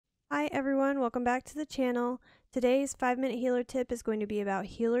Hi everyone, welcome back to the channel. Today's 5-minute healer tip is going to be about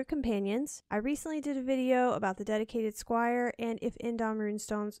healer companions. I recently did a video about the dedicated squire and if Indominable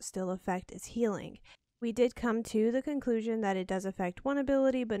Runestones still affect its healing. We did come to the conclusion that it does affect one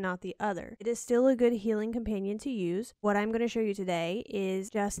ability but not the other. It is still a good healing companion to use. What I'm going to show you today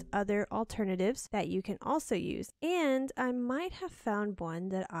is just other alternatives that you can also use. And I might have found one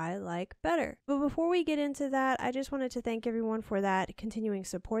that I like better. But before we get into that, I just wanted to thank everyone for that continuing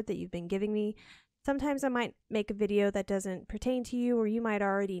support that you've been giving me. Sometimes I might make a video that doesn't pertain to you or you might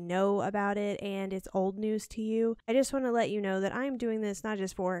already know about it and it's old news to you. I just want to let you know that I'm doing this not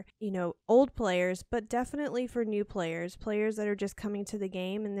just for, old players, but definitely for new players that are just coming to the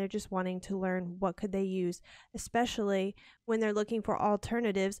game and they're just wanting to learn what could they use, especially when they're looking for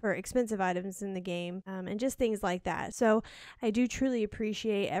alternatives for expensive items in the game and just things like that. So I do truly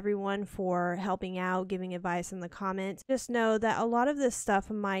appreciate everyone for helping out, giving advice in the comments. Just know that a lot of this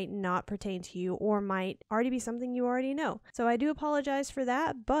stuff might not pertain to you or might already be something you already know. So I do apologize for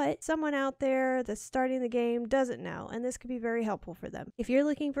that, but someone out there that's starting the game doesn't know, and this could be very helpful for them. If you're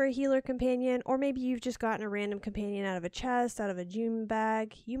looking for a healer companion, or maybe you've just gotten a random companion out of a chest, out of a gem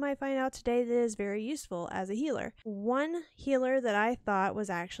bag, you might find out today that it is very useful as a healer. One healer that I thought was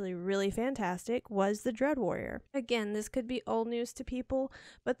actually really fantastic was the Dread Warrior. Again, this could be old news to people,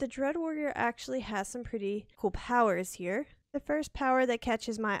 but the Dread Warrior actually has some pretty cool powers here. The first power that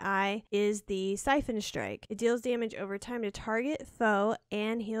catches my eye is the Siphon Strike. It deals damage over time to target, foe,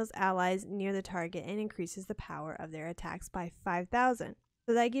 and heals allies near the target and increases the power of their attacks by 5,000.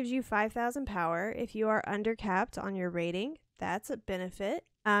 So that gives you 5,000 power. If you are undercapped on your rating, that's a benefit.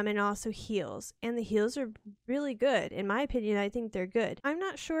 And also heals. And the heals are really good. In my opinion, I think they're good. I'm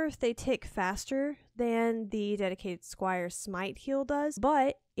not sure if they tick faster than the dedicated squire smite heal does,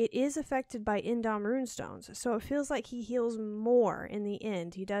 but it is affected by Indominable Runestones, so it feels like he heals more in the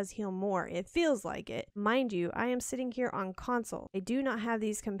end. He does heal more. It feels like it. Mind you, I am sitting here on console. I do not have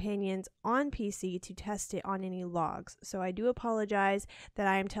these companions on PC to test it on any logs, so I do apologize that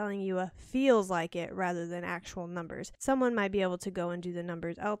I am telling you a feels like it rather than actual numbers. Someone might be able to go and do the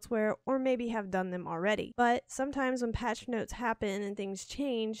numbers elsewhere, or maybe have done them already. But sometimes when patch notes happen and things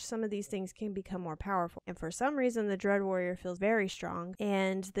change, some of these things can become more powerful. And for some reason, the Dread Warrior feels very strong,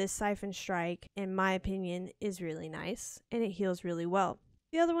 and this Siphon Strike, in my opinion, is really nice, and it heals really well.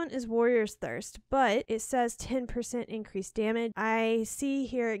 The other one is Warrior's Thirst, but it says 10% increased damage. I see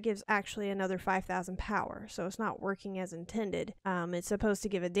here it gives actually another 5,000 power, so it's not working as intended. It's supposed to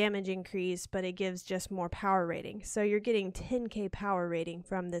give a damage increase, but it gives just more power rating. So you're getting 10k power rating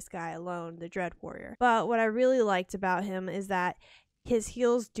from this guy alone, the Dread Warrior. But what I really liked about him is that his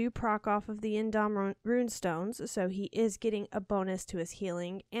heals do proc off of the Indominable Runestones, so he is getting a bonus to his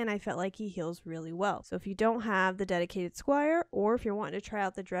healing, and I felt like he heals really well. So if you don't have the dedicated squire, or if you're wanting to try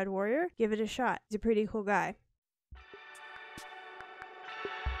out the Dread Warrior, give it a shot. He's a pretty cool guy.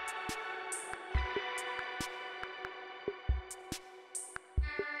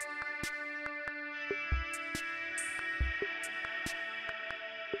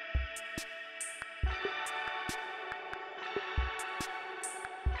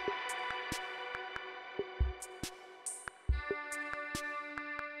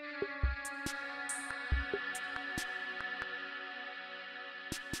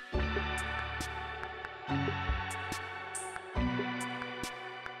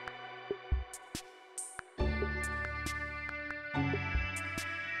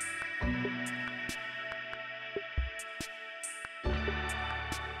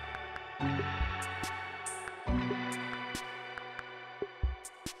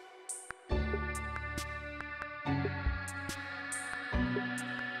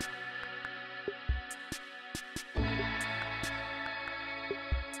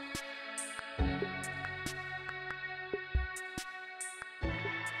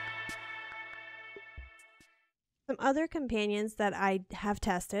 Some other companions that I have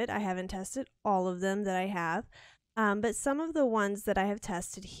tested, I haven't tested all of them that I have, but some of the ones that I have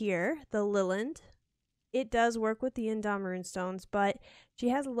tested here, the Lilland, it does work with the Indominable Runestones, but she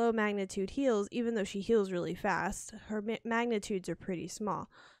has low magnitude heals, even though she heals really fast. Her magnitudes are pretty small,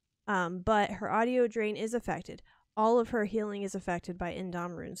 but her audio drain is affected. All of her healing is affected by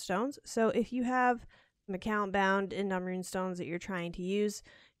Indominable Runestones, so if you have some account bound Indominable Runestones that you're trying to use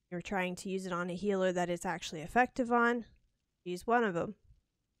it on a healer that it's actually effective on, use one of them.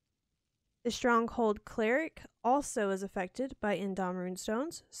 The Stronghold Cleric also is affected by Indominable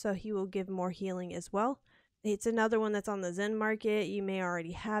Runestones, so he will give more healing as well. It's another one that's on the Zen market. You may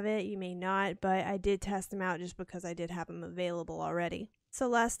already have it, you may not, but I did test them out just because I did have them available already.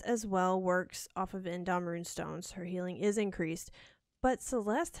 Celeste as well works off of Indominable Runestones. Her healing is increased, But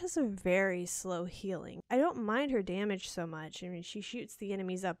Celeste has a very slow healing. I don't mind her damage so much. I mean, she shoots the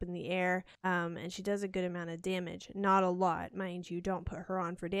enemies up in the air, and she does a good amount of damage. Not a lot, mind you, don't put her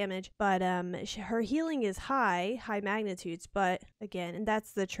on for damage. But her healing is high magnitudes, but again, and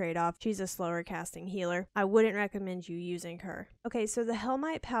that's the trade-off. She's a slower casting healer. I wouldn't recommend you using her. Okay, so the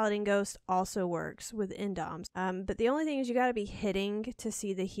Hellmite Paladin Ghost also works with Indoms, but the only thing is you gotta be hitting to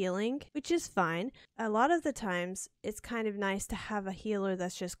see the healing, which is fine. A lot of the times, it's kind of nice to have a healer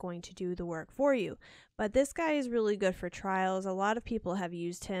that's just going to do the work for you. But this guy is really good for trials. A lot of people have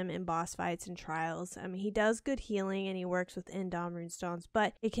used him in boss fights and trials. I mean, he does good healing and he works with Indominable Runestones,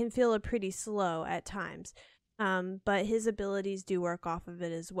 but it can feel pretty slow at times. But his abilities do work off of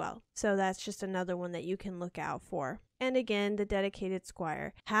it as well. So that's just another one that you can look out for. And again, the dedicated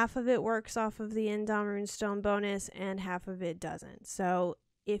squire. Half of it works off of the Indominable Runestone bonus and half of it doesn't. So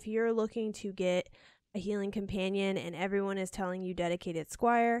if you're looking to get a healing companion and everyone is telling you dedicated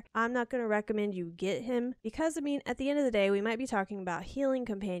squire, I'm not going to recommend you get him because, I mean, at the end of the day, we might be talking about healing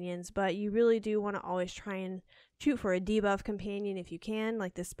companions, but you really do want to always try and shoot for a debuff companion if you can,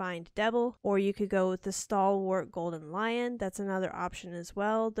 like the Spined Devil, or you could go with the Stalwart Golden Lion. That's another option as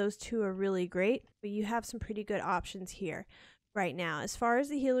well. Those two are really great, but you have some pretty good options here right now. As far as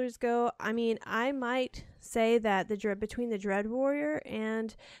the healers go, I mean, I might say that between the Dread Warrior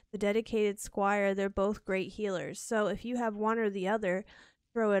and the dedicated squire, they're both great healers. So if you have one or the other,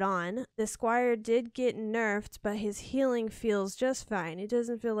 throw it on. The squire did get nerfed, but his healing feels just fine. It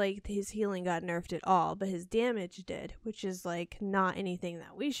doesn't feel like his healing got nerfed at all, but his damage did, which is like not anything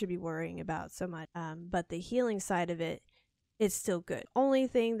that we should be worrying about so much. But the healing side of it, it's still good. Only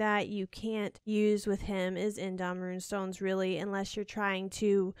thing that you can't use with him is Indominable Runestones, really, unless you're trying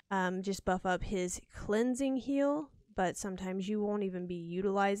to just buff up his cleansing heal, but sometimes you won't even be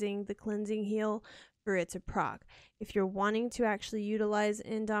utilizing the cleansing heal for it to proc. If you're wanting to actually utilize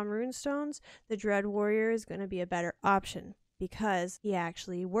Indominable Runestones, the Dread Warrior is going to be a better option because he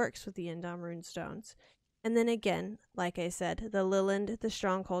actually works with the Indominable Runestones. And then again, like I said, the Lilland, the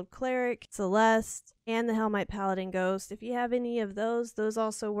Stronghold Cleric, Celeste, and the Hellmite Paladin Ghost. If you have any of those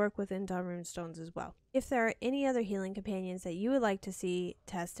also work with Indominable Runestones as well. If there are any other healing companions that you would like to see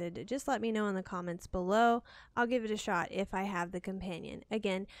tested, just let me know in the comments below. I'll give it a shot if I have the companion.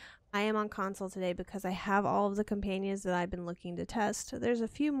 Again, I am on console today because I have all of the companions that I've been looking to test. There's a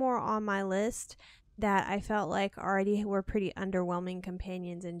few more on my list that I felt like already were pretty underwhelming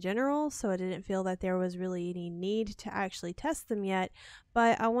companions in general, so I didn't feel that there was really any need to actually test them yet,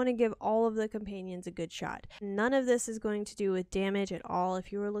 but I want to give all of the companions a good shot. None of this is going to do with damage at all.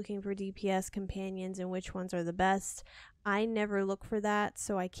 If you were looking for DPS companions and which ones are the best, I never look for that,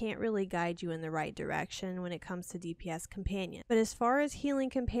 so I can't really guide you in the right direction when it comes to DPS companions. But as far as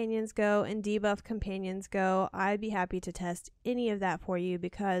healing companions go and debuff companions go, I'd be happy to test any of that for you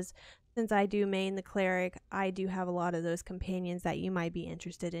because since I do main the cleric, I do have a lot of those companions that you might be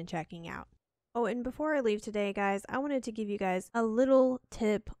interested in checking out. Oh, and before I leave today, guys, I wanted to give you guys a little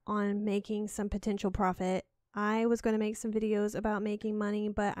tip on making some potential profit. I was going to make some videos about making money,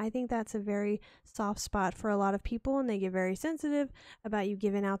 but I think that's a very soft spot for a lot of people and they get very sensitive about you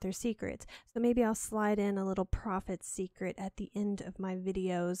giving out their secrets. So maybe I'll slide in a little profit secret at the end of my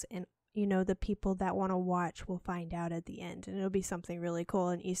videos, and you know, the people that want to watch will find out at the end, and it'll be something really cool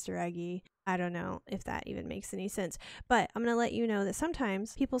and Easter eggy. I don't know if that even makes any sense, but I'm going to let you know that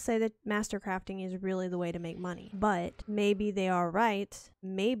sometimes people say that master crafting is really the way to make money, but maybe they are right.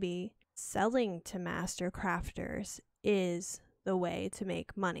 Maybe selling to master crafters is the way to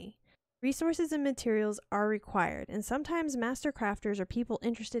make money. Resources and materials are required, and sometimes master crafters or people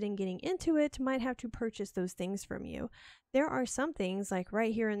interested in getting into it might have to purchase those things from you. There are some things, like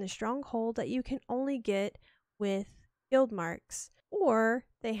right here in the Stronghold, that you can only get with guild marks, or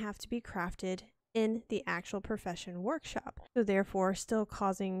they have to be crafted in the actual profession workshop. So therefore, still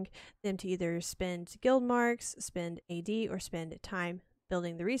causing them to either spend guild marks, spend AD, or spend time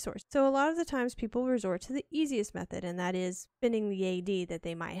building the resource. So a lot of the times people resort to the easiest method, and that is spending the AD that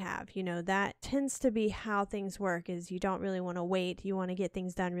they might have. You know, that tends to be how things work, is you don't really want to wait. You want to get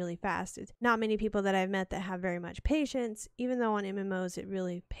things done really fast. It's not many people that I've met that have very much patience, even though on MMOs it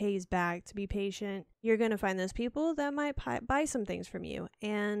really pays back to be patient. You're going to find those people that might buy some things from you,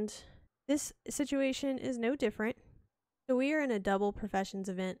 and this situation is no different. So we are in a double professions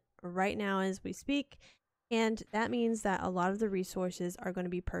event right now as we speak, and that means that a lot of the resources are going to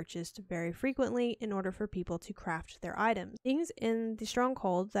be purchased very frequently in order for people to craft their items. Things in the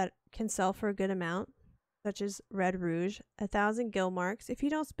Stronghold that can sell for a good amount, such as Red Rouge, 1,000 guild marks. If you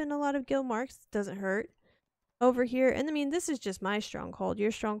don't spend a lot of guild marks, it doesn't hurt. Over here, and I mean, this is just my stronghold.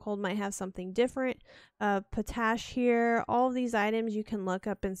 Your stronghold might have something different. Potash here, all of these items you can look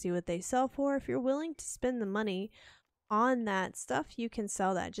up and see what they sell for. If you're willing to spend the money on that stuff, you can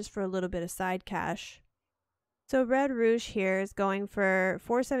sell that just for a little bit of side cash. So Red Rouge here is going for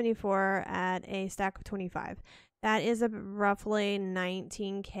 $4.74 at a stack of 25. That is a roughly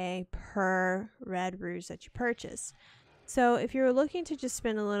 19k per Red Rouge that you purchase. So if you're looking to just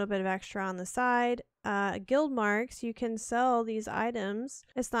spend a little bit of extra on the side, guild marks, you can sell these items.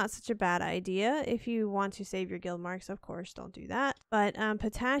 It's not such a bad idea. If you want to save your guild marks, of course, don't do that. But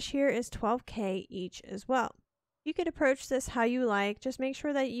potash here is 12k each as well. You could approach this how you like. Just make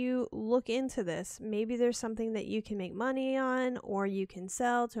sure that you look into this. Maybe there's something that you can make money on, or you can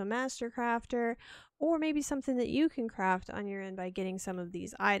sell to a master crafter, or maybe something that you can craft on your end by getting some of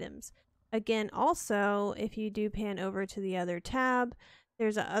these items. Again, also, if you do pan over to the other tab,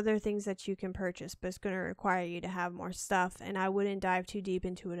 there's other things that you can purchase, but it's going to require you to have more stuff, and I wouldn't dive too deep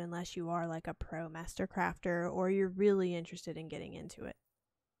into it unless you are like a pro master crafter or you're really interested in getting into it.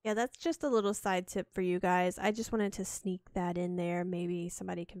 Yeah, that's just a little side tip for you guys. I just wanted to sneak that in there. Maybe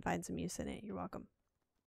somebody can find some use in it. You're welcome.